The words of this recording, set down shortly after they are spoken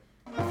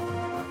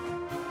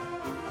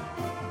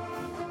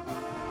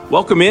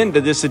Welcome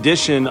into this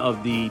edition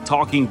of the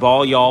Talking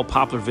Ball Y'all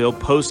Poplarville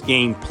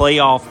post-game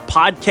playoff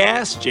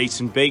podcast.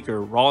 Jason Baker,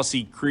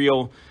 Rossi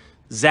Creel,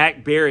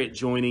 Zach Barrett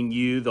joining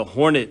you. The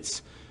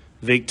Hornets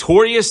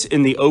victorious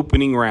in the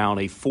opening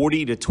round, a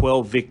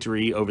 40-12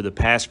 victory over the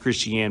Pass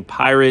Christian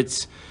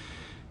Pirates.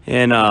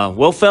 And,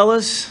 well,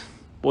 fellas,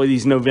 boy,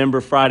 these November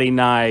Friday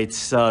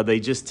nights, they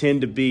just tend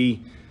to be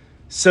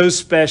so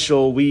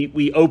special.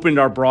 We opened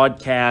our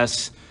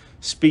broadcast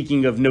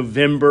speaking of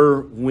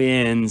November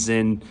wins,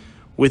 and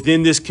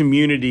within this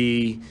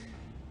community,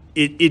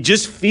 it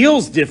just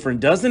feels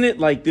different, doesn't it?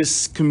 Like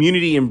this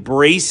community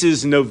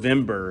embraces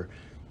November.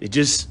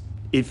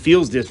 It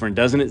feels different,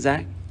 doesn't it,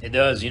 Zach? It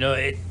does.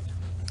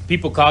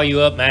 People call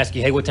you up and ask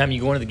you, hey, what time are you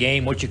going to the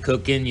game? What you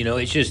cooking?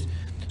 It's just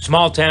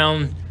small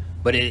town,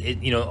 but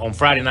on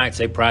Friday nights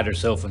they pride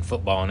themselves in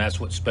football, and that's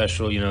what's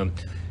special.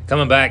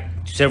 Coming back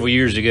several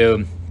years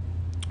ago,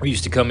 we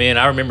used to come in.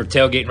 I remember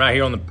tailgating right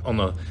here on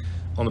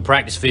the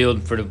practice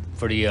field for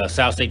the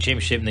South State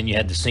Championship, and then you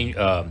had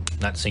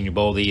not the Senior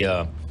Bowl,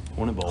 the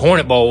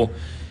Hornet Bowl.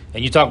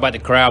 And you talk about the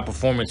crowd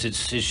performance.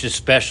 It's just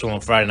special on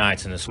Friday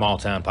nights in a small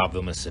town,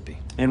 Poplarville, Mississippi.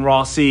 And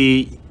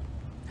Rossi,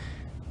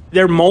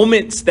 there are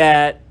moments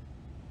that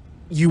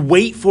you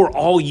wait for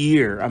all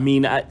year. I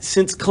mean,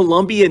 since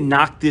Columbia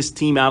knocked this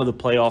team out of the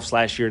playoffs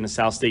last year in the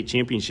South State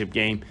Championship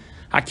game,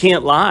 I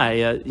can't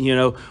lie.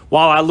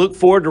 While I look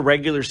forward to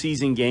regular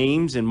season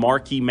games and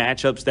marquee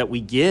matchups that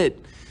we get,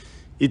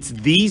 it's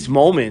these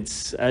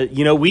moments.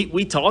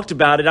 We talked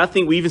about it. I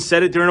think we even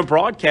said it during a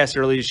broadcast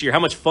earlier this year, how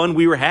much fun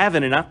we were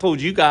having. And I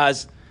told you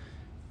guys,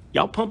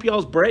 y'all pump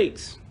y'all's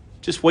brakes.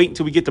 Just wait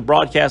until we get the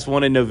broadcast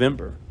one in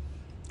November.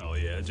 Oh,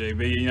 yeah,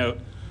 JB.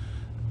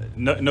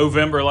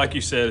 November, like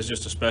you said, is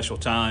just a special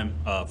time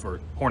for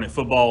Hornet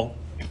football.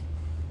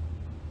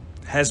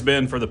 Has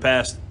been for the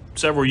past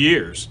several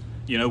years.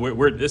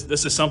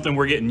 This is something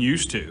we're getting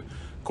used to.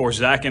 Of course,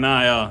 Zach and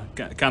I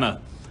kind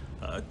of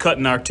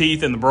cutting our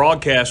teeth in the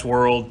broadcast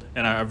world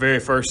in our very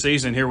first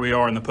season. Here we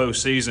are in the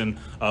postseason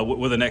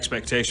with an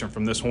expectation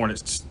from this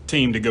Hornets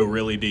team to go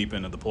really deep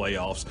into the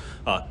playoffs.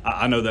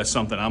 I know that's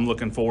something I'm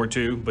looking forward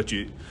to, but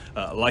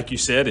like you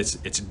said, it's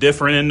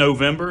different in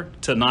November.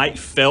 Tonight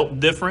felt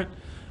different.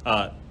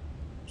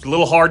 It's a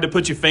little hard to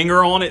put your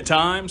finger on at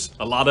times.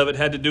 A lot of it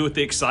had to do with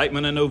the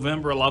excitement in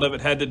November. A lot of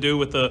it had to do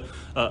with a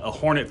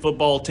Hornet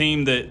football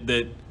team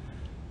that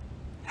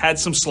had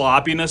some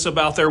sloppiness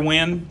about their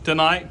win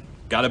tonight.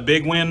 Got a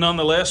big win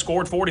nonetheless,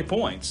 scored 40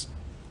 points.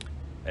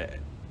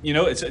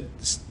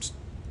 It's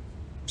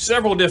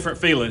several different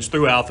feelings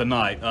throughout the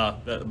night.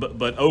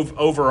 But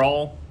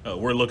overall,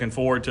 we're looking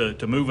forward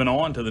to moving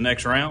on to the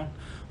next round.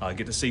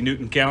 Get to see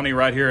Newton County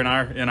right here in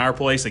our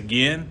place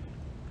again.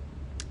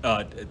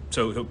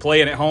 So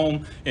playing at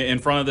home in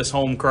front of this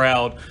home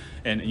crowd.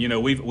 And,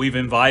 we've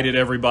invited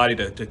everybody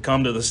to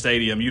come to the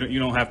stadium. You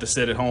don't have to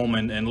sit at home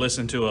and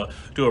listen to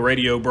a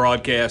radio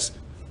broadcast.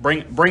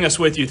 Bring us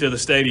with you to the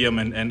stadium,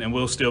 and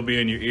we'll still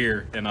be in your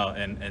ear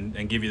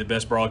and give you the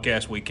best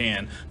broadcast we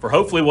can for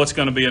hopefully what's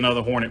going to be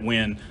another Hornet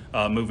win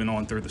moving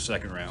on through the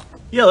second round.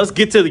 Yeah, let's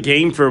get to the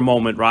game for a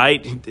moment,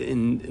 right?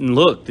 And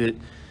look,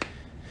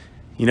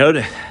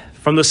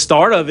 from the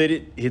start of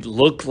it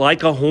looked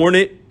like a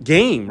Hornet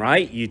game,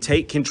 right? You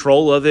take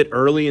control of it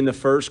early in the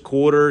first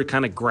quarter,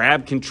 kind of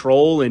grab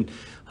control, and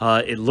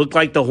it looked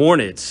like the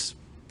Hornets,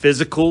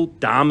 physical,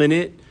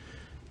 dominant,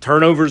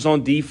 turnovers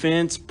on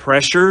defense,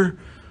 pressure.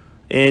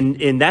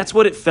 And that's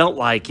what it felt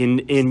like.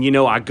 And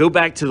I go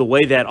back to the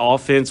way that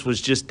offense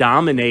was just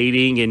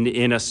dominating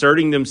and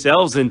asserting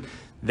themselves. And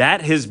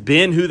that has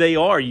been who they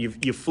are.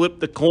 You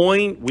flip the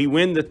coin, we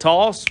win the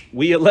toss,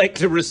 we elect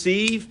to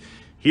receive.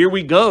 Here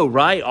we go,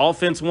 right?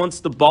 Offense wants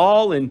the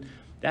ball. And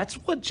that's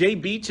what Jay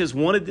Beach has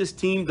wanted this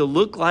team to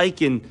look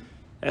like. And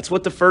that's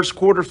what the first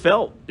quarter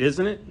felt,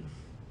 isn't it?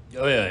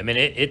 Oh, yeah. I mean,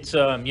 it's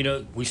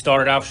we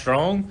started off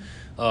strong.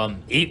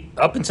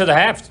 Up until the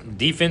half,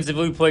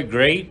 defensively we played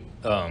great.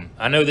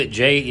 I know that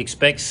Jay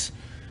expects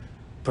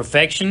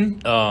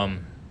perfection,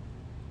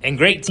 and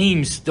great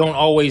teams don't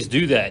always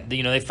do that.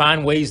 They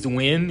find ways to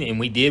win, and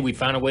we did. We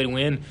found a way to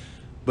win.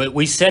 But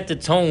we set the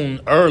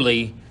tone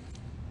early,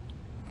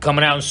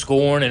 coming out and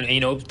scoring, and,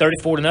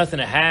 34-0 at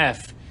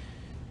half.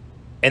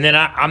 And then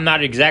I'm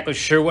not exactly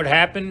sure what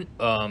happened.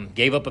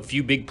 Gave up a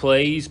few big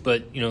plays,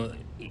 but,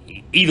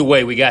 either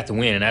way, we got the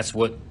win, and that's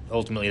what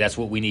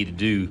we need to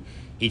do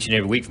each and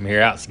every week from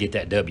here out to get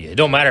that W. It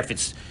don't matter if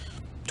it's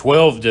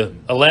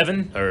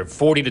 12-11 or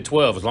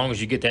 40-12, as long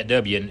as you get that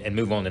W and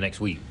move on the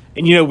next week.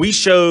 And, we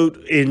showed,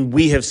 and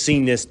we have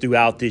seen this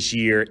throughout this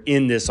year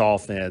in this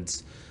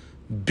offense,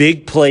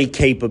 big play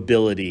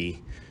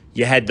capability.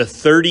 You had the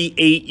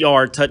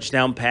 38-yard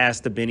touchdown pass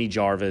to Benny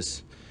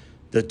Jarvis,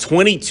 the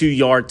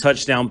 22-yard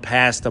touchdown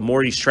pass to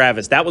Maurice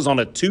Travis. That was on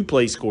a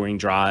two-play scoring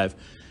drive.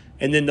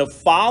 And then the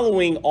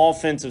following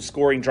offensive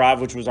scoring drive,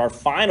 which was our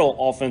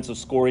final offensive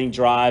scoring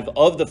drive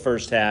of the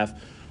first half,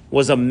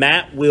 was a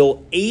Matt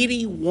Will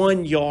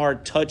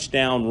 81-yard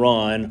touchdown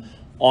run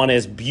on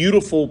as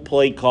beautiful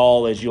play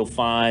call as you'll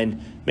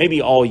find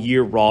maybe all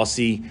year,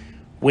 Rossi,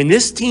 when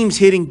this team's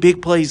hitting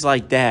big plays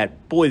like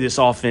that, boy, this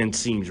offense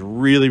seems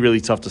really,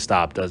 really tough to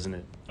stop, doesn't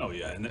it? Oh,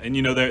 yeah. And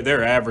you know,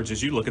 their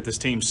averages, you look at this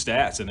team's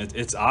stats, and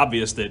it's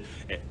obvious that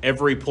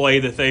every play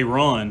that they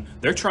run,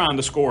 they're trying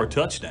to score a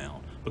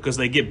touchdown because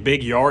they get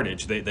big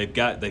yardage. They've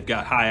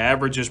got high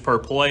averages per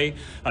play.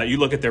 You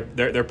look at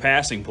their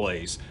passing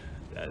plays,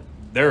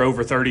 they're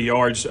over 30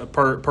 yards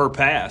per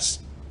pass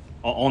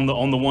on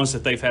the ones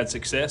that they've had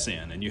success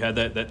in. And you had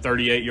that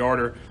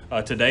 38-yarder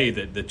today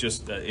that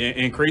just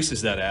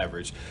increases that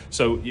average.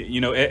 So,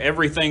 you know,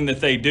 everything that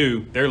they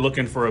do, they're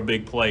looking for a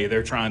big play.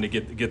 They're trying to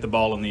get the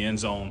ball in the end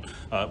zone.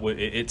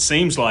 It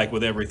seems like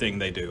with everything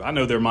they do. I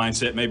know their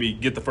mindset maybe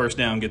get the first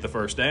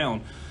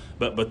down.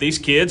 But these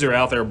kids are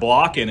out there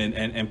blocking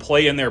and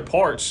playing their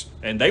parts,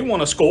 and they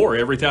want to score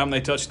every time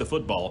they touch the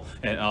football.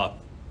 And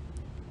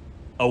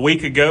a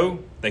week ago,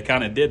 they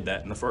kind of did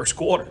that in the first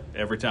quarter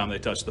every time they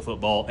touched the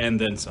football and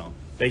then some.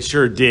 They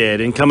sure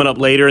did. And coming up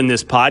later in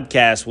this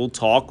podcast, we'll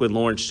talk with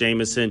Lawrence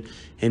Jamison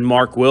and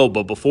Mark Will.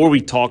 But before we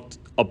talk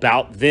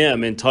about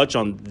them and touch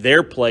on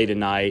their play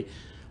tonight,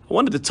 I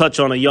wanted to touch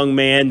on a young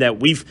man that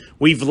we've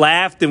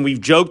laughed and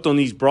we've joked on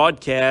these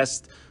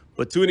broadcasts,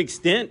 but to an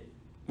extent,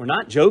 we're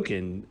not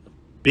joking.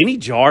 Benny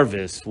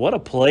Jarvis, what a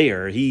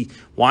player. He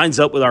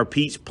winds up with our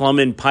Peach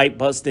Plumbing Pipe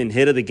Busting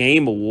Hit of the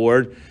Game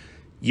award.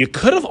 You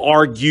could have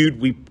argued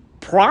we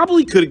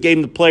probably could have gave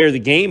him the Player of the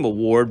Game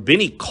award.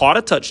 Benny caught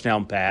a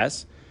touchdown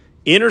pass,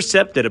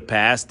 intercepted a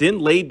pass, then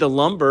laid the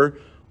lumber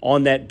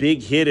on that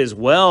big hit as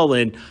well.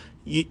 And,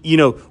 you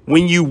know,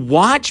 when you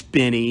watch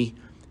Benny,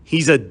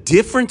 he's a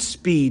different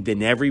speed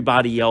than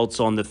everybody else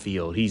on the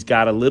field. He's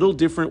got a little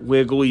different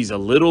wiggle. He's a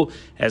little,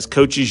 as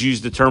coaches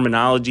use the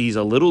terminology, he's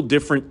a little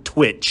different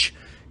twitch.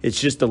 It's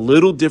just a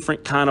little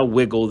different kind of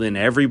wiggle than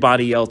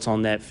everybody else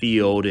on that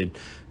field. And,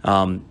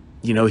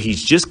 you know,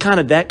 he's just kind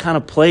of that kind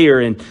of player.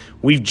 And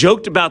we've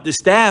joked about the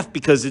staff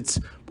because it's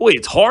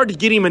hard to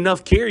get him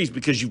enough carries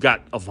because you've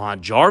got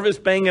Avon Jarvis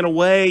banging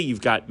away.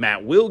 You've got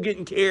Matt Will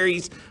getting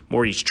carries,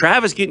 Maurice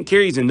Travis getting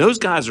carries, and those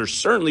guys are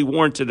certainly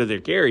warranted of their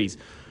carries.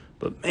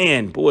 But,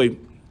 man, boy,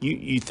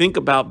 you think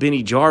about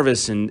Benny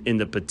Jarvis and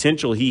the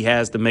potential he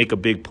has to make a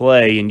big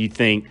play, and you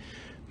think,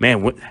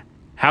 man,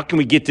 how can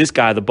we get this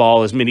guy the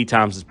ball as many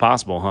times as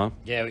possible, huh?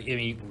 Yeah, I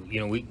mean, you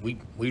know,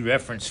 we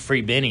reference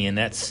Free Benny, and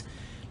that's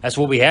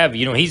what we have.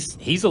 You know,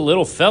 he's a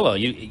little fella.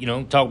 You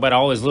know, talk about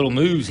all his little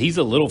moves. He's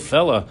a little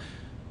fella,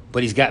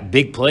 but he's got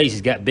big plays.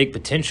 He's got big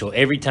potential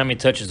every time he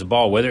touches the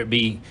ball, whether it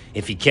be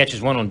if he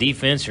catches one on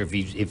defense or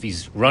if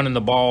he's running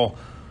the ball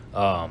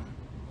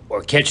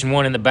or catching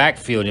one in the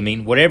backfield. I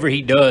mean, whatever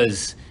he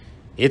does,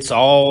 it's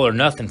all or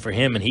nothing for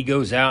him, and he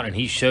goes out and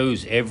he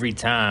shows every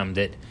time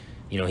that,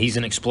 you know, he's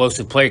an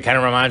explosive player. Kind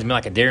of reminds me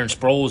like a Darren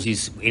Sproles.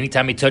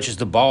 Anytime he touches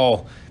the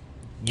ball,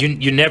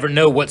 you never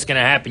know what's going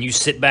to happen. You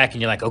sit back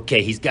and you're like,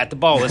 okay, he's got the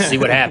ball. Let's see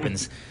what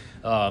happens.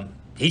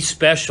 He's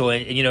special,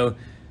 and you know,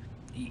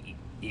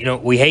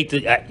 we hate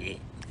that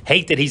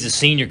he's a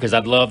senior because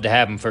I'd love to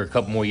have him for a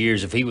couple more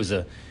years. If he was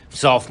a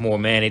sophomore,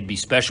 man, it'd be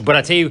special. But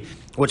I tell you,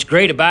 what's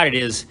great about it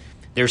is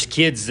there's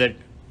kids that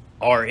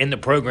are in the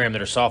program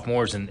that are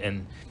sophomores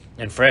and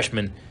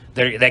freshmen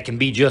that can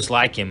be just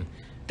like him.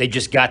 They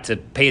just got to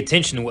pay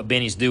attention to what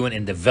Benny's doing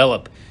and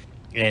develop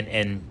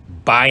and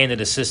buy into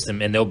the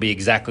system, and they'll be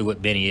exactly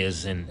what Benny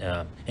is. And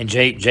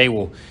Jay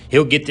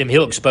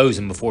he'll expose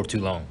them before too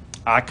long.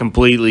 I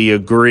completely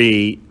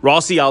agree.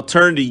 Rossi, I'll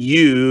turn to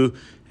you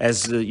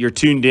as you're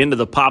tuned into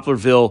the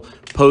Poplarville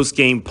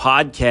post-game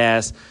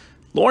podcast.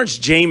 Lawrence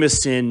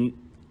Jamison,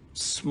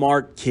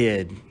 smart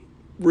kid,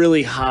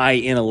 really high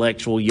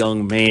intellectual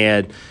young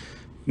man,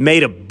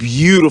 made a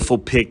beautiful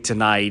pick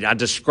tonight. I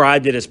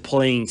described it as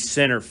playing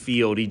center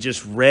field. He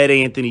just read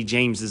Anthony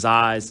James's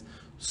eyes,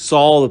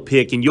 saw the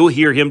pick, and you'll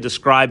hear him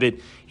describe it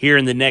here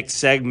in the next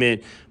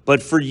segment.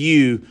 But for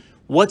you,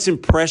 what's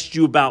impressed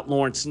you about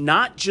Lawrence,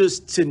 not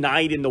just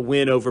tonight in the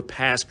win over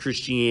Pass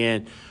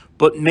Christian,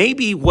 but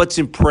maybe what's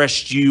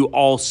impressed you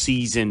all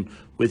season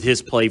with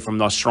his play from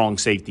the strong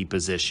safety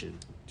position?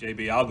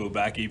 JB, I'll go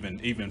back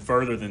even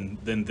further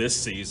than this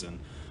season.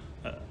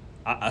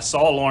 I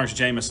saw Lawrence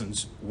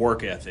Jamison's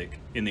work ethic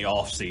in the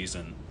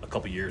offseason a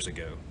couple years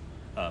ago.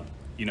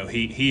 You know,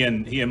 he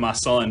and my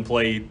son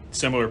played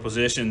similar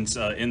positions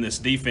in this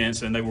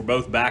defense, and they were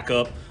both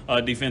backup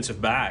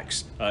defensive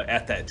backs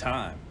at that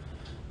time.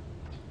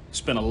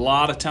 Spent a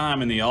lot of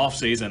time in the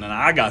offseason, and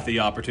I got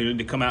the opportunity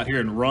to come out here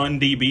and run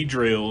DB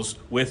drills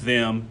with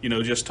them, you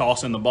know, just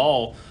tossing the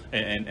ball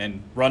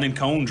and running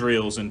cone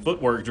drills and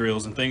footwork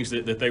drills and things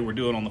that they were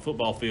doing on the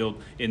football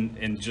field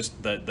in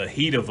just the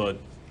heat of a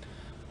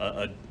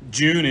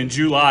June and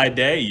July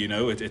day. You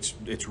know,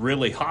 it's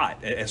really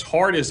hot. As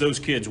hard as those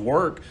kids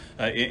work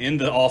in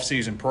the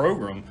off-season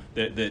program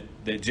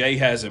that Jay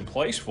has in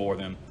place for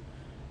them,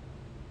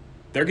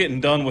 they're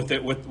getting done with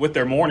it with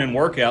their morning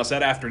workouts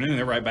that afternoon.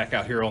 They're right back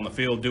out here on the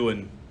field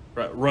doing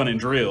running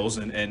drills,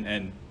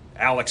 and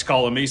Alex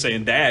calling me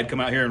saying, "Dad, come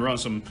out here and run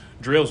some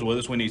drills with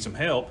us. We need some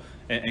help."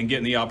 And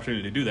getting the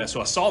opportunity to do that.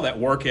 So I saw that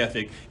work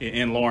ethic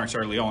in Lawrence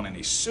early on, and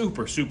he's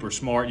super, super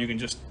smart. You can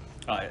just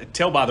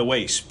tell by the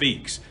way he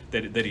speaks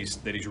that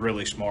he's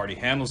really smart. He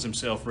handles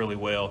himself really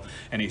well,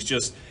 and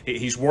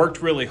he's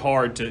worked really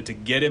hard to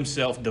get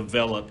himself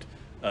developed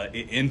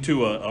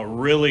into a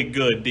really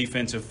good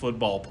defensive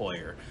football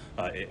player,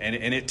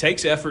 and it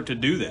takes effort to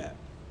do that.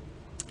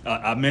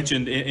 I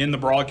mentioned in the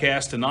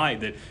broadcast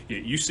tonight that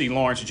you see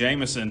Lawrence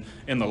Jamison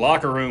in the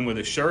locker room with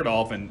his shirt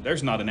off, and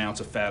there's not an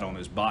ounce of fat on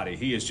his body.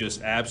 He is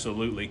just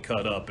absolutely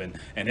cut up, and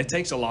it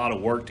takes a lot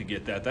of work to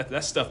get that.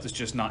 That's stuff that's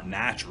just not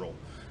natural.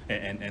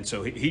 And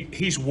so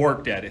he's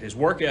worked at it. His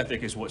work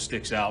ethic is what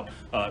sticks out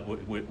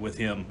with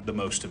him the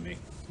most to me.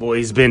 Boy,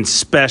 he's been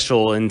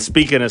special. And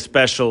speaking of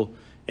special,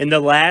 in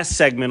the last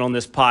segment on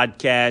this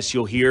podcast,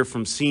 you'll hear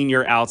from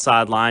senior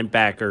outside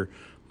linebacker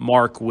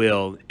Mark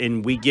Will.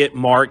 And we get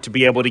Mark to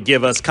be able to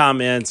give us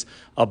comments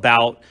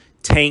about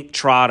Tank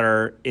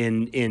Trotter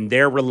in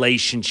their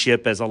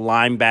relationship as a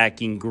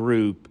linebacking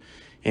group.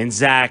 And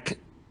Zach,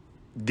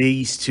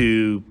 these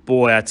two,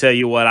 boy, I tell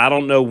you what, I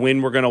don't know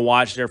when we're going to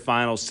watch their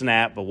final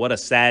snap, but what a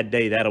sad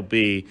day that'll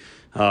be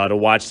to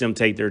watch them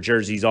take their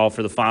jerseys off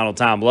for the final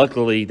time.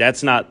 Luckily,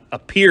 that's not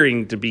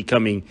appearing to be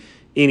coming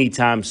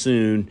anytime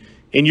soon.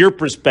 In your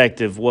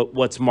perspective,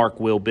 what's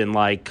Mark Will been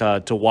like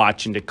to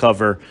watch and to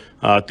cover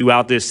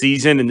throughout this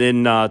season, and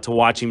then to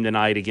watch him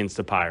tonight against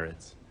the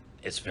Pirates?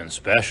 It's been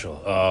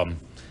special.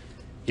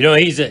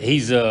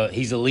 He's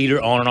a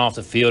leader on and off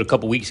the field. A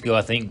couple weeks ago,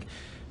 I think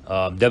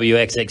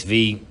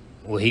WXXV,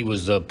 he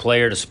was a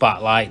player to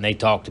spotlight, and they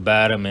talked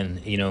about him. And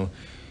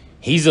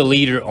he's a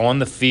leader on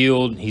the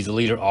field. He's a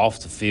leader off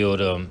the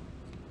field.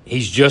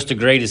 He's just the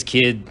greatest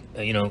kid,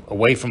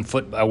 away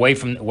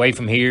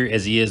from here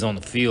as he is on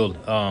the field.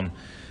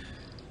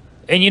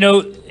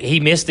 He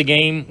missed the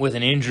game with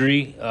an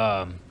injury.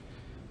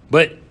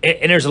 But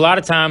there's a lot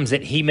of times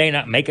that he may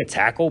not make a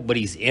tackle, but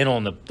he's in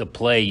on the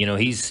play.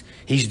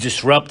 He's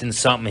disrupting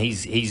something.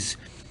 He's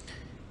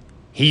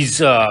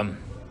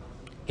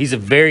a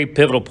very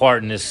pivotal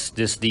part in this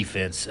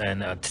defense.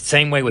 And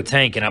same way with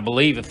Tank. And I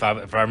believe if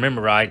I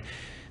remember right,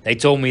 they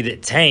told me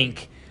that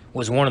Tank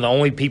was one of the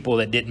only people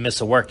that didn't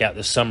miss a workout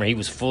this summer. He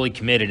was fully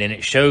committed, and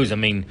it shows. I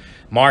mean,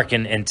 Mark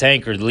and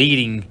Tank are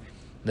leading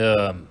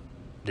the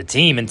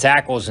team in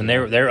tackles, and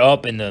they're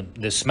up in the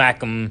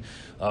Smack'em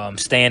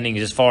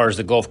standings as far as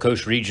the Gulf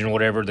Coast region or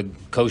whatever, the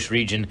Coast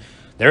region.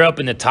 They're up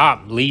in the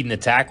top leading the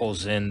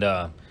tackles, and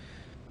they're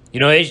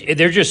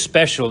just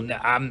special.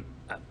 I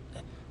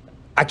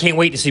can't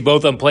wait to see both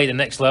of them play at the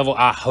next level.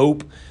 I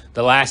hope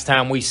the last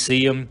time we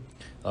see them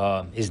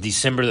is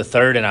December the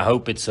 3rd, and I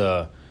hope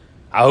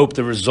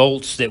the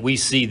results that we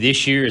see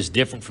this year is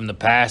different from the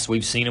past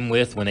we've seen them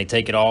with when they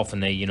take it off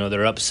and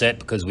they're upset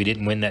because we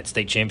didn't win that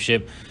state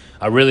championship.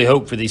 I really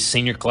hope for this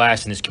senior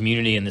class and this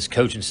community and this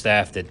coaching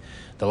staff that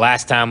the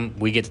last time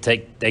they get to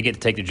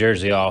take the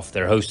jersey off,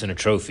 they're hosting a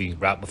trophy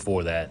right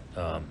before that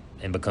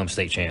and become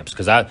state champs.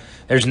 Because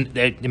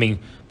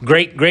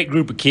great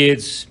group of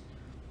kids,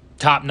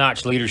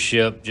 top-notch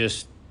leadership,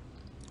 just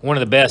one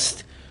of the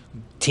best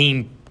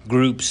team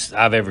groups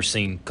I've ever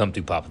seen come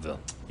through Poplarville.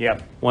 Yeah,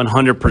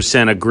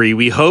 100% agree.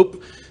 We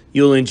hope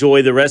you'll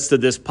enjoy the rest of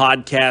this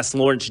podcast.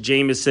 Lawrence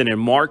Jamison and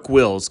Mark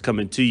Wills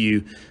coming to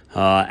you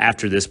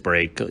after this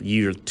break.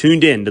 You're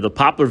tuned in to the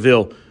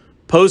Poplarville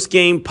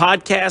post-game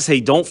podcast.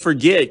 Hey, don't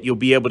forget, you'll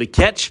be able to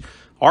catch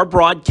our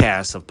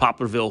broadcast of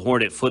Poplarville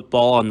Hornet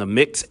football on the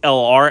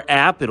MixLR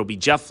app. It'll be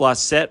Jeff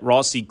Flossett,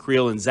 Rossi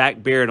Creel, and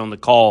Zach Barrett on the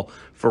call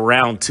for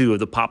round 2 of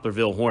the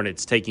Poplarville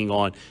Hornets taking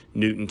on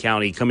Newton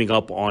County, coming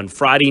up on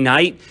Friday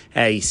night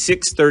at a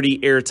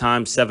 6:30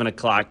 airtime, 7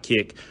 o'clock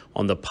kick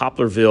on the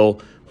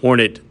Poplarville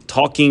Hornet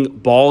Talking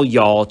Ball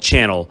Y'all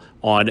channel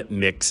on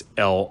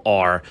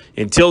MixLR.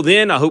 Until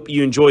then, I hope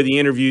you enjoy the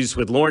interviews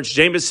with Lawrence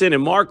Jamison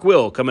and Mark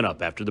Will coming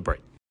up after the break.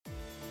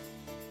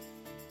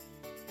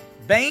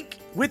 Bank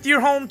with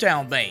your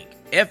hometown bank,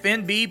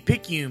 FNB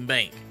Picayune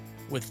Bank.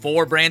 With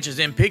 4 branches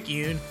in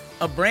Picayune,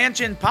 a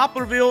branch in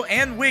Poplarville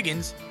and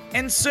Wiggins,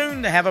 and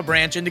soon to have a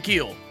branch in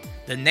DeKalb.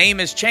 The name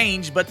has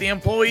changed, but the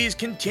employees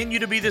continue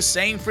to be the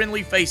same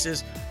friendly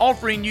faces,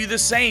 offering you the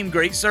same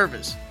great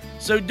service.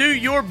 So do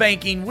your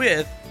banking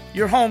with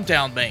your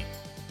hometown bank.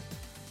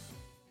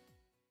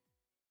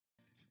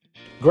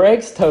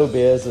 Greg's Tow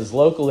Biz is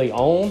locally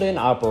owned and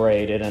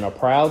operated and a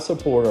proud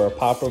supporter of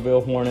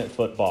Poplarville Hornet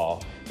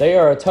football. They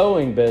are a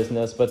towing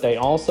business, but they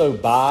also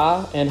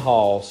buy and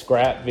haul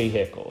scrap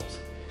vehicles.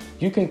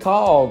 You can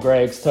call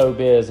Greg's Tow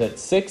Biz at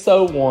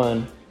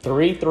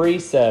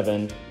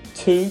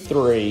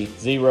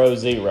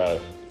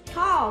 601-337-2300.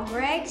 Call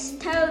Greg's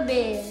Tow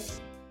Biz.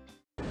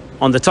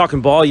 On the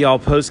Talking Ball Y'all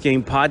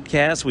post-game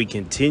podcast, we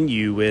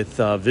continue with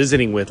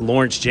visiting with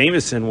Lawrence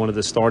Jamison, one of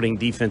the starting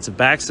defensive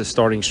backs, the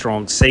starting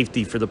strong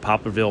safety for the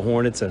Poplarville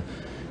Hornets, a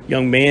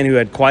young man who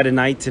had quite a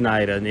night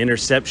tonight, an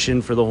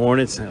interception for the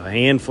Hornets, a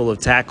handful of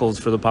tackles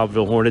for the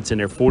Poplarville Hornets in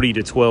their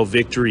 40-12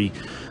 victory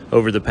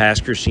over the Pass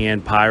Christian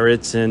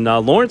Pirates. And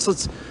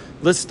Lawrence,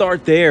 let's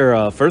start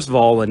there. First of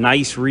all, a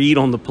nice read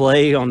on the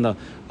play on the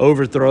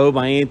overthrow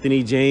by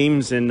Anthony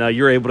James, and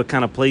you're able to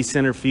kind of play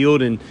center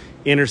field and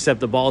intercept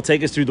the ball.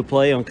 Take us through the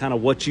play on kind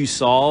of what you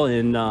saw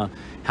and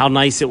how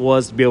nice it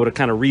was to be able to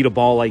kind of read a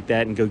ball like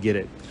that and go get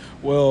it?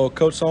 Well,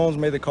 Coach Soames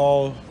made the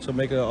call to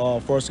make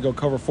for us to go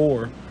cover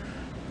 4,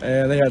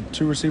 and they had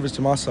 2 receivers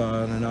to my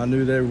side, and I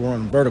knew they were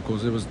running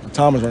verticals. The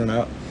time was running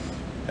out,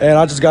 and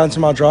I just got into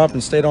my drop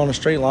and stayed on a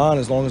straight line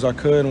as long as I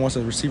could. And once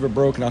the receiver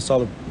broke and I saw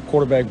the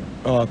quarterback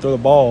throw the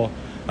ball,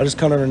 I just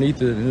cut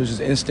underneath it, and it was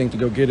just instinct to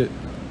go get it.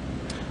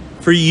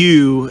 For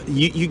you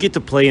get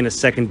to play in a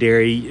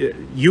secondary.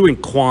 You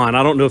and Quan,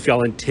 I don't know if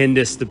y'all intend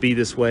this to be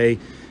this way.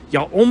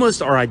 Y'all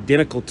almost are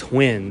identical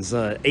twins,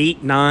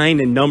 8, 9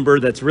 in number.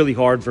 That's really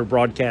hard for a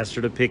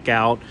broadcaster to pick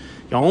out.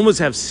 Y'all almost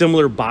have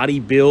similar body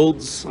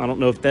builds. I don't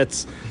know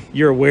if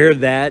you're aware of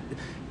that.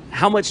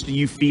 How much do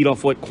you feed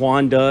off what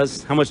Quan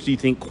does? How much do you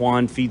think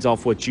Quan feeds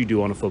off what you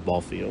do on a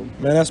football field?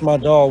 Man, that's my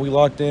dog. We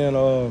locked in.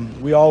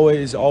 We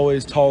always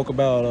talk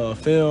about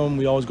film.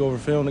 We always go over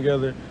film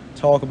together,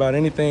 talk about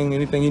anything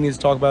he needs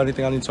to talk about,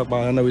 anything I need to talk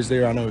about. I know he's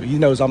there. I know he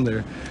knows I'm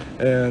there.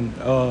 And,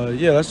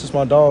 that's just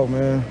my dog,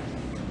 man.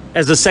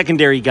 As a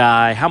secondary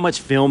guy, how much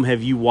film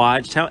have you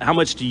watched? How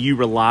much do you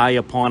rely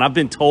upon? I've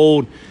been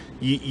told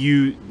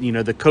you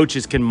know the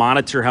coaches can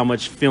monitor how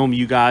much film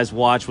you guys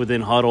watch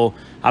within huddle.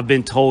 I've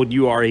been told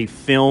you are a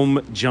film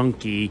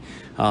junkie.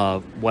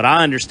 What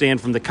I understand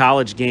from the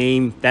college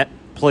game, that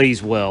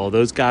plays well.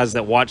 Those guys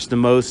that watch the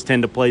most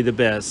tend to play the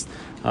best.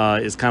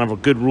 Is kind of a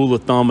good rule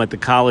of thumb at the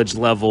college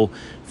level.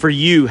 For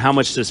you, how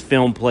much does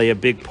film play a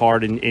big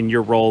part in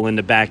your role in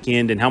the back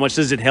end, and how much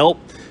does it help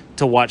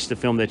to watch the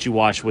film that you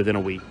watch within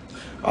a week?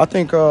 I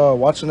think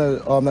watching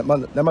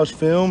that much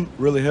film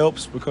really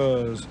helps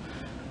because,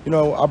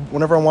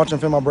 whenever I'm watching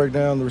film, I break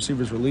down the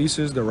receivers'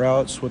 releases, their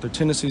routes, what their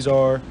tendencies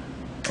are.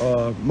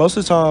 Most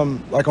of the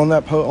time, like on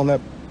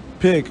that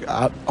pick,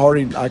 I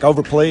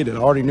overplayed it. I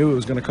already knew it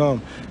was going to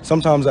come.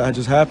 Sometimes that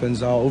just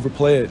happens. I'll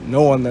overplay it,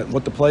 knowing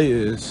what the play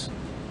is.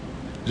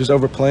 Just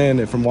overplaying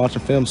it from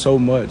watching film so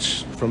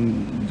much,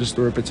 from just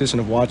the repetition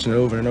of watching it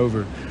over and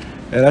over.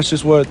 And that's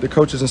just what the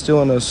coaches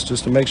instill in us,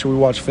 just to make sure we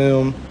watch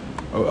film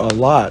a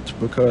lot,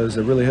 because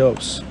it really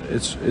helps.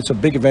 It's a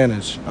big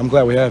advantage. I'm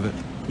glad we have it.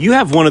 You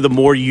have one of the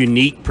more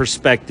unique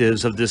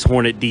perspectives of this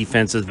Hornet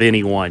defense of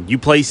anyone. You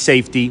play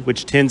safety,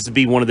 which tends to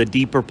be one of the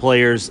deeper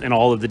players in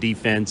all of the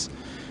defense.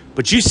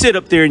 But you sit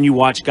up there and you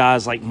watch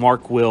guys like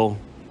Mark Will,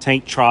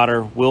 Tank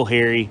Trotter, Will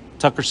Harry,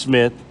 Tucker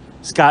Smith,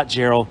 Scott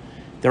Gerald.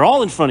 They're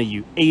all in front of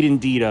you, Aiden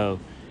Dito,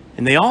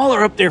 and they all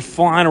are up there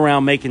flying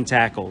around making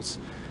tackles.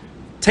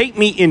 Take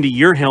me into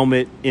your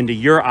helmet, into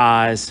your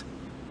eyes.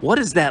 What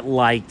is that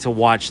like to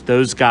watch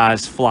those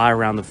guys fly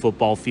around the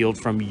football field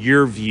from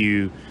your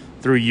view,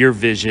 through your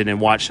vision,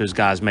 and watch those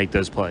guys make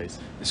those plays?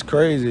 It's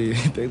crazy.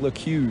 They look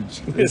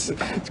huge. It's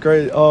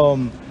crazy.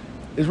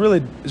 It's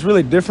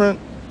really different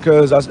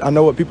because I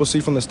know what people see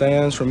from the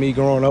stands from me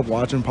growing up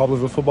watching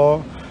Poplarville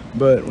football.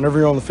 But whenever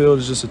you're on the field,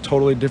 it's just a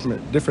totally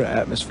different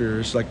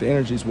atmosphere. It's like the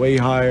energy is way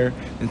higher,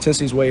 the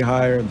intensity is way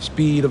higher, the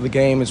speed of the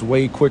game is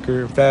way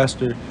quicker,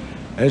 faster.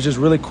 And it's just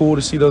really cool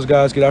to see those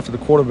guys get after the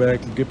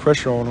quarterback and get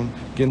pressure on them,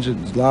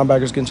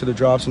 linebackers getting to the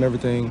drops and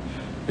everything.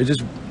 It's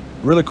just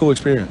really cool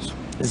experience.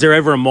 Is there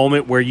ever a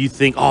moment where you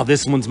think, oh,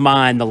 this one's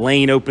mine, the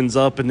lane opens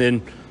up, and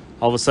then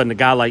all of a sudden a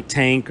guy like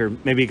Tank or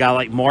maybe a guy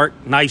like Mark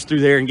knifes through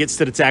there and gets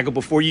to the tackle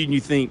before you, and you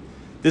think,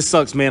 this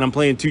sucks, man, I'm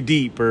playing too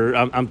deep, or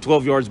I'm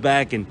 12 yards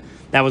back, and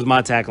that was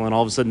my tackle, and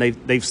all of a sudden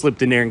they've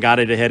slipped in there and got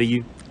it ahead of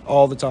you?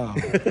 All the time.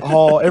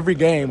 Every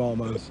game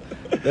almost.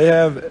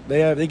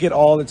 They get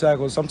all the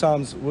tackles.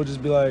 Sometimes we'll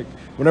just be like,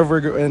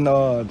 whenever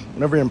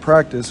we're in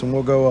practice and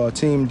we'll go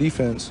team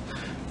defense,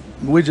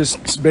 we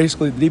just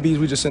basically, DBs,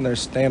 we just sit there,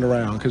 stand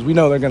around, because we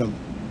know they're going to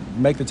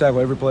make the tackle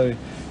every play.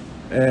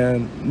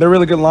 And they're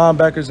really good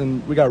linebackers,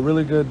 and we got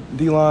really good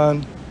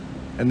D-line,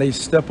 and they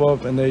step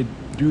up and they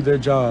do their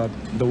job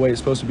the way it's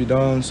supposed to be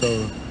done.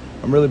 So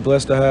I'm really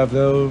blessed to have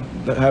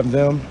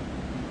them,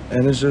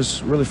 and it's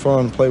just really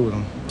fun to play with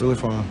them, really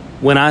fun.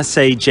 When I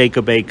say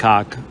Jacob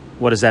Aycock,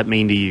 what does that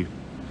mean to you?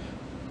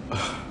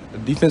 A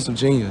defensive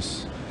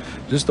genius.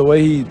 Just the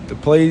way the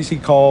plays he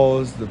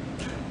calls,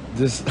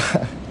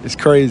 it's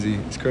crazy.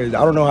 It's crazy.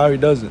 I don't know how he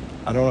does it.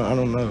 I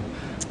don't know.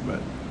 But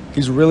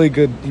he's really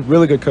good. He's a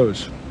really good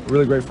coach.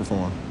 Really grateful for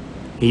him.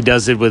 He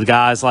does it with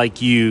guys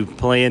like you,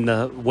 playing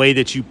the way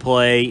that you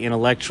play,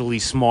 intellectually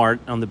smart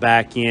on the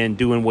back end,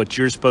 doing what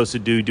you're supposed to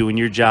do, doing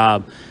your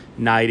job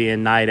night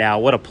in, night out.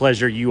 What a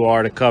pleasure you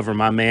are to cover,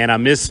 my man. I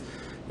miss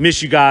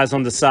you guys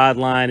on the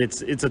sideline.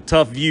 It's a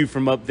tough view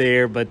from up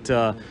there, but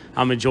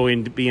I'm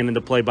enjoying being in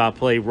the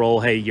play-by-play role.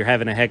 Hey, you're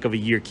having a heck of a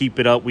year. Keep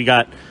it up. We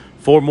got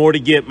 4 more to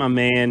get, my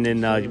man,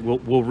 and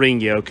we'll ring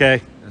you,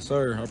 okay? Yes,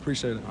 sir. I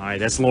appreciate it. All right,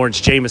 that's Lawrence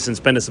Jamison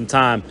spending some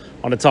time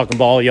on the Talking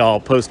Ball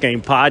Y'all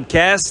post-game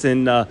podcast,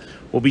 and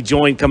we'll be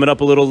joined coming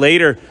up a little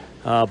later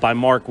by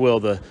Mark Will,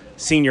 the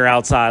senior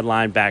outside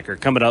linebacker,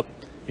 coming up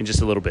in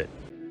just a little bit.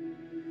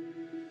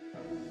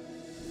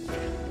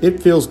 It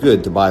feels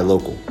good to buy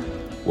local.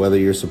 Whether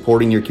you're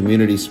supporting your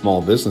community's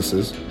small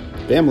businesses,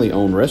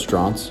 family-owned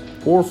restaurants,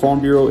 or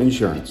Farm Bureau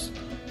Insurance,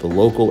 the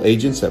local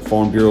agents at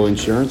Farm Bureau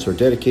Insurance are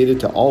dedicated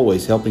to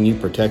always helping you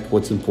protect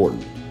what's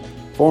important.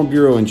 Farm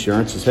Bureau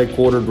Insurance is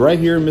headquartered right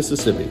here in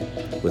Mississippi,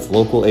 with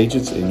local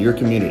agents in your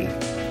community.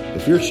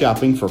 If you're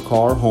shopping for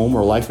car, home,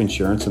 or life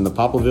insurance in the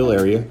Poplarville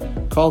area,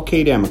 call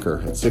Kate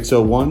Amaker at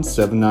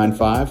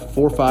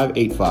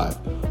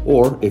 601-795-4585.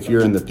 Or if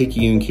you're in the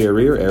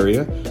Picayune-Carriere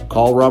area,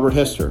 call Robert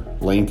Hester,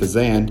 Lane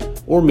Kazan,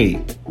 or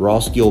me,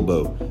 Ross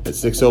Gilbo, at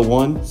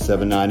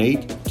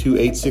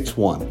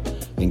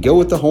 601-798-2861. And go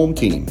with the home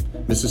team,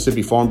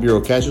 Mississippi Farm Bureau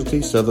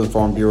Casualty, Southern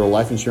Farm Bureau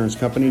Life Insurance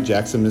Company,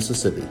 Jackson,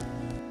 Mississippi.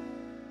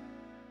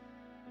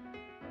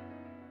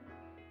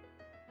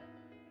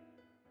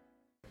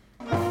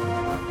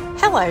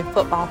 Hello,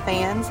 football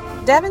fans.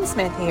 Devin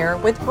Smith here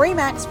with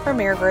Remax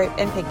Premier Group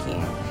in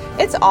Picayune.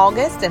 It's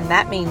August, and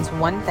that means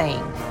one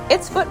thing.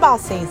 It's football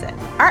season.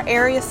 Our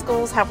area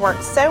schools have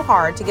worked so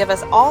hard to give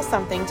us all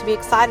something to be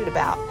excited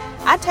about.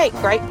 I take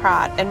great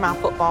pride in my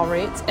football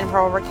roots in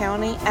Pearl River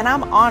County, and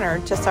I'm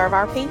honored to serve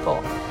our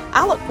people.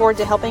 I look forward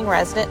to helping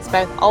residents,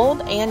 both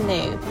old and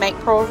new, make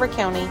Pearl River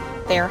County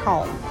their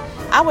home.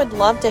 I would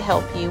love to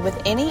help you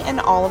with any and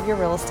all of your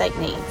real estate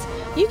needs.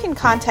 You can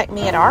contact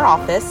me at our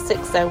office,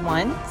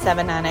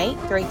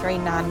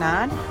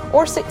 601-798-3399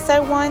 or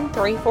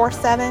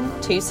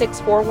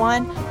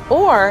 601-347-2641,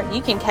 or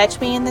you can catch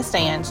me in the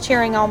stands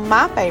cheering on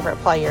my favorite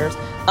players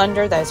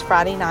under those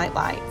Friday night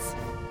lights.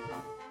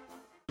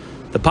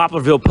 The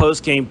Poplarville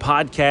Postgame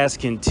Podcast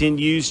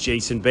continues.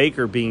 Jason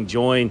Baker being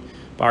joined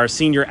by our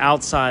senior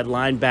outside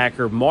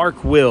linebacker,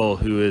 Mark Will,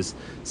 who is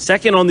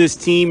second on this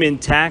team in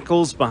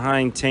tackles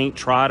behind Tank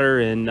Trotter.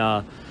 And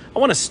I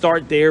want to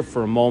start there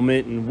for a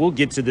moment, and we'll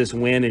get to this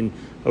win and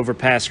over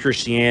Pass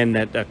Christian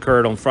that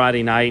occurred on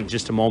Friday night in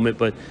just a moment.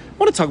 But I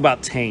want to talk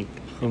about Tank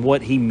and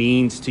what he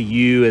means to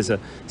you as a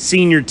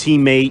senior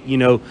teammate. You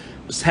know,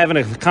 I was having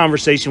a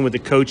conversation with the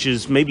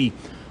coaches maybe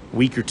a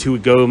week or two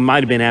ago. It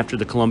might have been after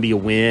the Columbia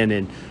win.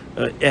 And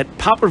at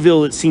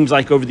Poplarville, it seems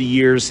like over the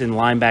years in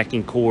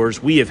linebacking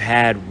cores, we have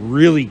had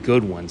really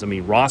good ones. I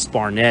mean, Ross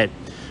Barnett,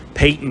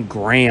 Peyton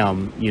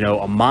Graham, you know,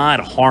 Ahmad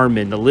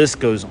Harmon, the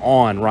list goes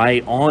on,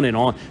 right? On and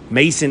on.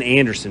 Mason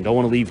Anderson, don't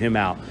want to leave him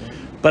out.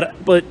 But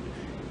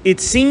it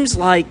seems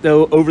like,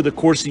 though, over the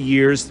course of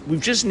years,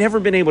 we've just never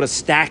been able to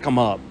stack them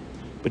up.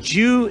 But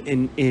you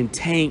and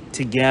Tank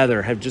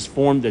together have just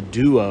formed a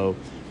duo.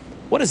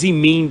 What does he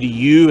mean to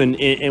you,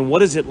 and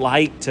what is it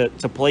like to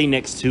play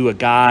next to a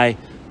guy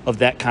of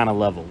that kind of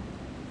level?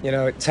 You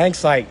know,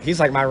 Tank's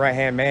he's like my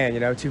right-hand man, you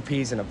know, two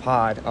peas in a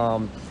pod.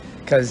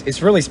 Because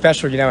it's really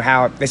special, you know,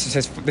 how this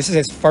is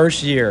his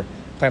first year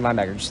playing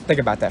linebacker. Just think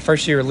about that.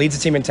 First year, leads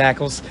the team in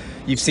tackles.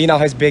 You've seen all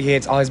his big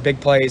hits, all his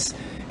big plays,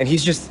 and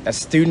he's just a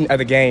student of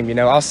the game. You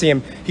know, I'll see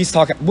him.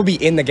 We'll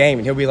be in the game,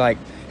 and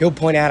he'll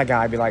point out a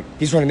guy, be like,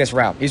 he's running this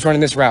route. He's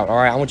running this route. All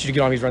right, I want you to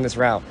get on. He's running this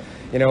route.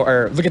 You know,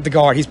 or look at the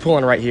guard. He's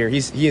pulling right here. He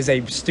is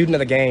a student of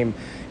the game,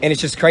 and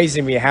it's just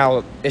crazy to me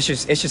how it's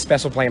just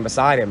special playing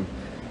beside him.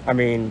 I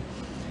mean,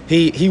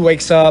 he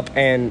wakes up,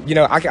 and you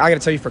know, I got to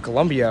tell you, for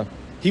Columbia,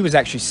 he was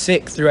actually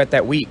sick throughout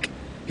that week.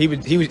 He was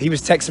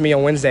texting me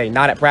on Wednesday,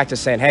 not at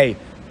practice, saying, "Hey,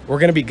 we're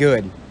gonna be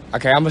good.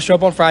 Okay, I'm gonna show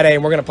up on Friday,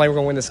 and we're gonna play. We're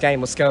gonna win this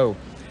game. Let's go."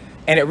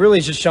 And it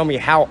really just showed me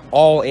how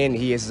all in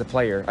he is as a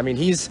player. I mean,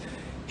 he's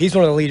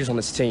one of the leaders on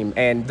this team.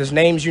 And there's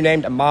names you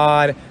named: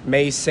 Ahmad,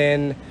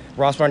 Mason,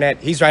 Ross Barnett.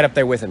 He's right up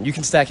there with him. You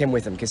can stack him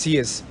with him because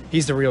he's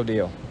the real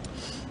deal.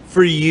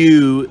 For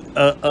you,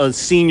 a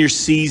senior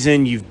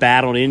season, you've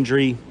battled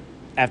injury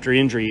after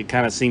injury. It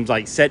kind of seems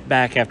like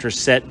setback after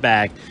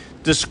setback.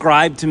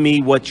 Describe to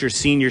me what your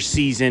senior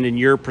season and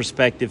your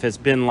perspective has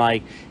been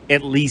like,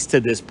 at least to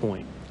this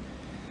point.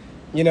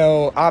 You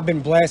know, I've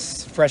been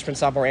blessed freshman,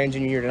 sophomore, and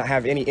junior year to not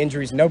have any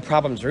injuries, no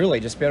problems really,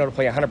 just being able to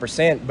play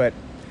 100%. But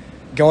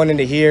going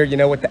into here, you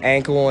know, with the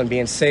ankle and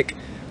being sick,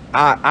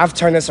 I've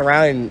turned this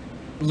around and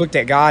looked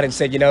at God and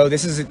said, you know,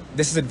 this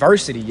is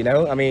adversity, you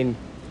know. I mean,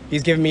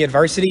 he's given me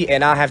adversity,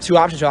 and I have two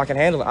options so I can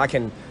handle it. I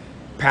can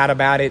pout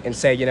about it and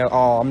say, you know,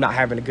 oh, I'm not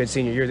having a good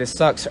senior year, this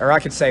sucks. Or I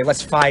could say,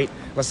 let's fight,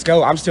 let's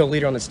go. I'm still a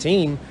leader on this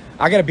team.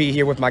 I got to be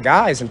here with my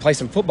guys and play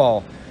some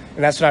football.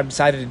 And that's what I've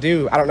decided to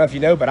do. I don't know if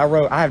you know, but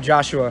I have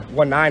Joshua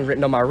 1:9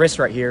 written on my wrist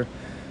right here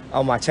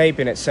on my tape,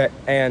 and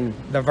and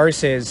the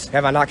verse is,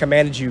 have I not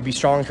commanded you, be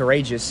strong and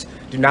courageous.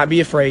 Do not be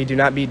afraid, do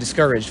not be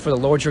discouraged, for the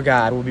Lord your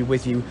God will be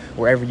with you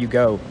wherever you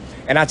go.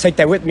 And I take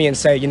that with me and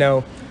say, you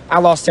know, I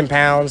lost 10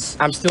 pounds.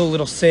 I'm still a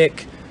little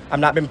sick. I've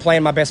not been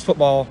playing my best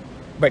football,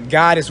 but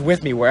God is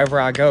with me wherever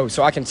I go.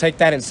 So I can take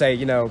that and say,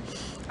 you know,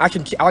 I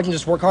can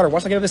just work harder.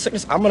 Once I get over this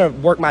sickness, I'm going to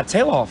work my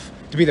tail off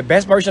to be the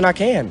best version I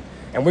can.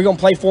 And we're going to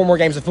play 4 more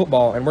games of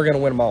football, and we're going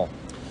to win them all.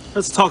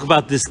 Let's talk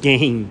about this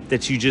game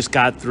that you just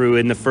got through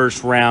in the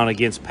first round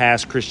against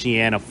Pass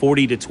Christiana,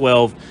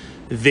 40-12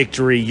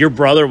 victory. Your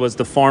brother was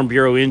the Farm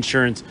Bureau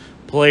Insurance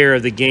player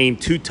of the game.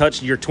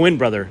 Your twin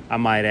brother, I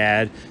might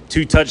add.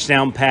 2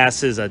 touchdown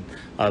passes, a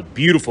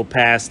beautiful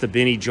pass to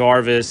Benny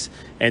Jarvis,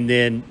 and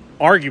then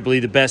arguably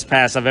the best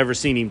pass I've ever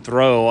seen him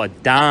throw, a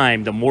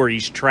dime to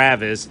Maurice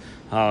Travis.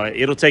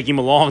 It'll take him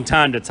a long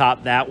time to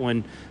top that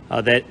one.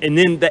 And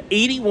then the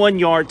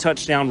 81-yard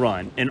touchdown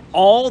run and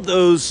all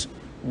those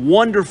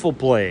wonderful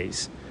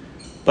plays.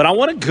 But I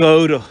want to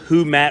go to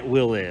who Matt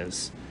Will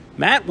is.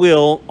 Matt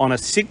Will, on a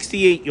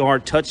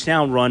 68-yard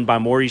touchdown run by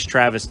Maurice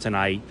Travis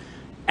tonight,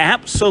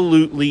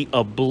 absolutely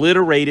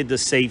obliterated the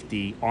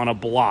safety on a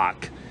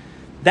block.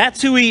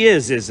 That's who he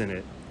is, isn't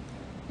it?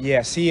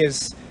 Yes, he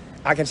is.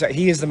 I can say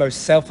he is the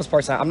most selfless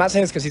person. I'm not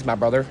saying this because he's my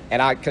brother,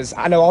 and because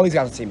I know all these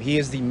guys on the team. He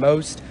is the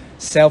most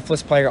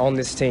selfless player on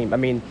this team. I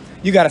mean,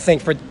 you got to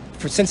think for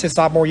since his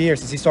sophomore year,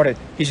 since he started,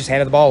 he's just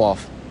handed the ball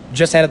off.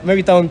 Just handed,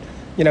 maybe thrown,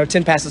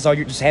 10 passes all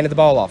year, just handed the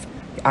ball off.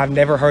 I've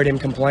never heard him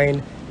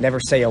complain, never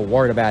say a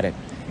word about it.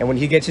 And when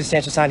he gets his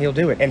chance to sign, he'll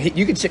do it. And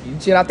you can see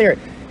it out there.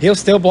 He'll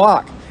still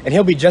block, and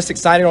he'll be just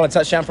excited on a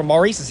touchdown from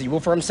Maurice as he will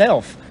for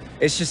himself.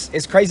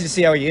 It's crazy to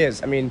see how he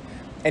is. I mean,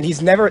 and he's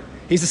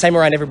the same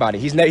around everybody.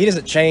 He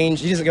doesn't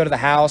change. He doesn't go to the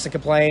house and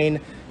complain.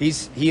 He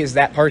is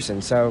that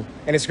person. So,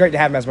 and it's great to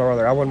have him as my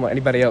brother. I wouldn't want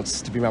anybody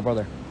else to be my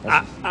brother.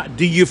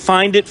 Do you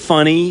find it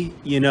funny?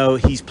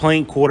 He's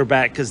playing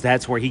quarterback because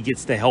that's where he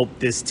gets to help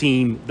this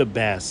team the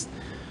best.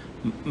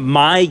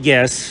 My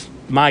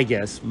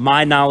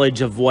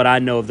knowledge of what I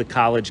know of the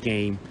college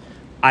game,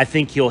 I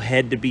think he'll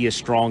head to be a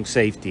strong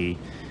safety.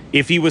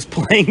 If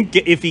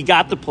he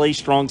got to play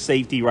strong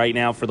safety right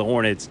now for the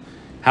Hornets,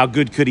 how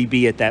good could he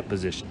be at that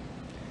position?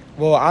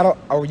 Well,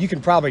 you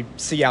can probably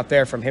see out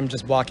there from him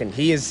just blocking.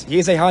 He is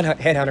a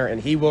headhunter, and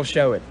he will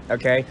show it,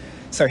 okay?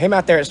 So him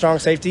out there at strong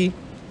safety,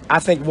 I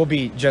think we'll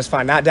be just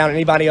fine. Not down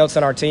anybody else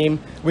on our team.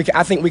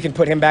 I think we can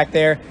put him back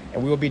there,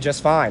 and we will be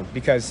just fine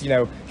because,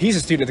 he's a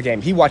student of the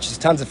game. He watches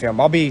tons of film.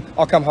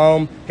 I'll come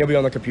home, he'll be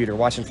on the computer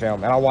watching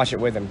film, and I'll watch it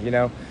with him,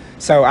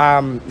 So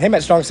him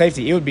at strong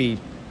safety, it'd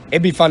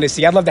be fun to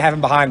see. I'd love to have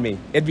him behind me.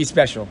 It'd be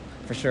special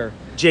for sure.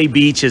 Jay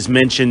Beach has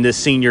mentioned this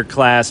senior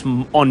class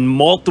on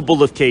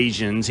multiple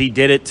occasions. He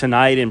did it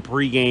tonight in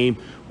pregame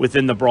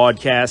within the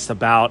broadcast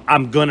about,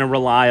 I'm going to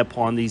rely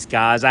upon these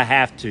guys. I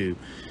have to.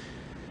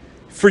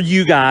 For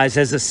you guys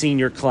as a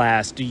senior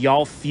class, do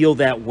y'all feel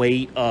that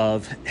weight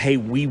of, hey,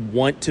 we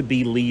want to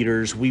be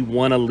leaders. We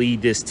want to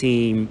lead this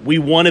team. We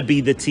want to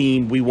be the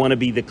team. We want to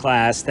be the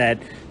class that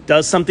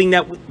does something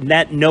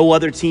that no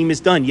other team has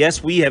done.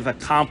 Yes, we have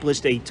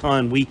accomplished a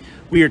ton. We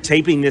are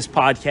taping this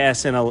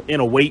podcast in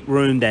a weight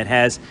room that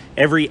has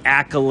every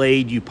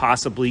accolade you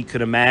possibly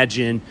could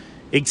imagine,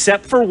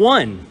 except for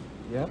one.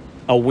 Yep.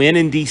 A win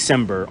in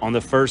December, on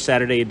the first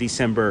Saturday of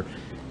December.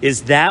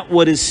 Is that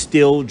what is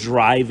still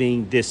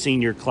driving this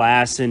senior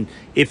class? And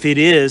if it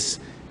is,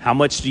 how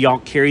much do y'all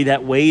carry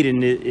that weight,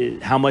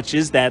 and how much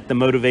is that the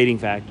motivating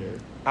factor?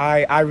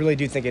 I really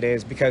do think it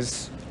is,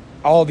 because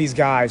all these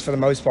guys, for the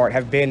most part,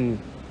 have been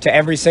to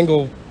every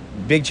single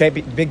big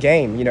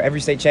game,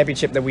 every state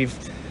championship that we've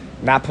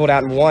not pulled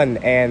out and won.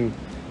 And,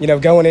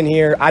 going in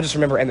here, I just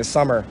remember in the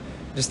summer,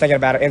 just thinking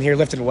about it, in here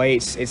lifting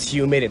weights, it's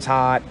humid, it's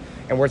hot,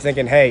 and we're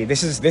thinking, hey,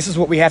 this is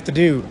what we have to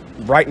do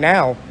right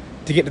now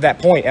to get to that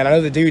point. And I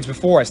know the dudes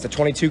before us, the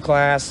 22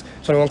 class,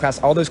 21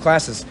 class, all those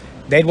classes,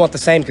 they'd want the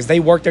same because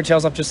they worked their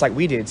tails off just like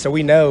we did. So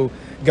we know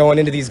going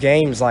into these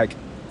games, like,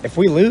 if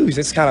we lose,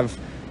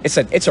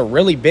 it's a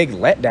really big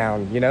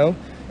letdown,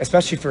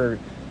 especially for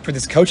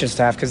this coaching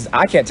staff, because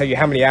I can't tell you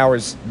how many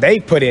hours they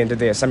put into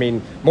this. I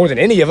mean, more than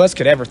any of us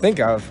could ever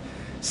think of.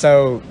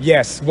 So,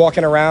 yes,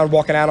 walking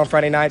out on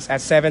Friday nights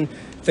at 7,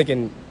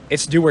 thinking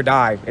it's do or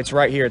die. It's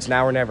right here. It's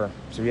now or never.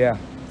 So, yeah.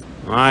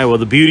 All right, well,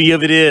 the beauty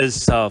of it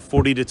is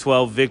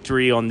 40-12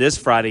 victory on this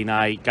Friday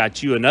night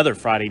got you another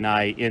Friday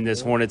night in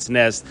this Hornets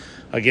nest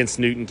against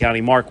Newton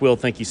County. Mark Will,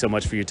 thank you so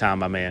much for your time,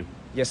 my man.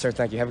 Yes, sir.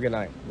 Thank you. Have a good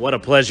night. What a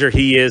pleasure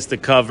he is to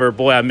cover.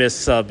 Boy, I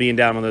miss being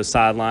down on those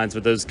sidelines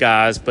with those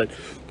guys. But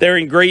they're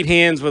in great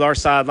hands with our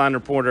sideline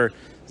reporter,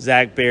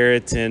 Zach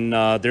Barrett. And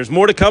there's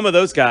more to come of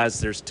those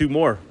guys. There's 2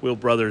 more Will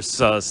brothers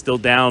still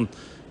down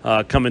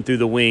coming through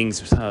the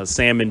wings.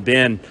 Sam and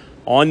Ben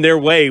on their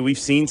way. We've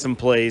seen some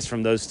plays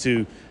from those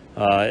 2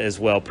 as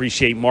well.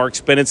 Appreciate Mark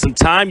spending some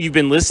time. You've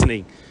been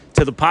listening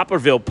to the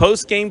Poplarville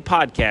Post Game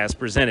Podcast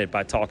presented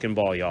by Talkin'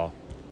 Ball, y'all.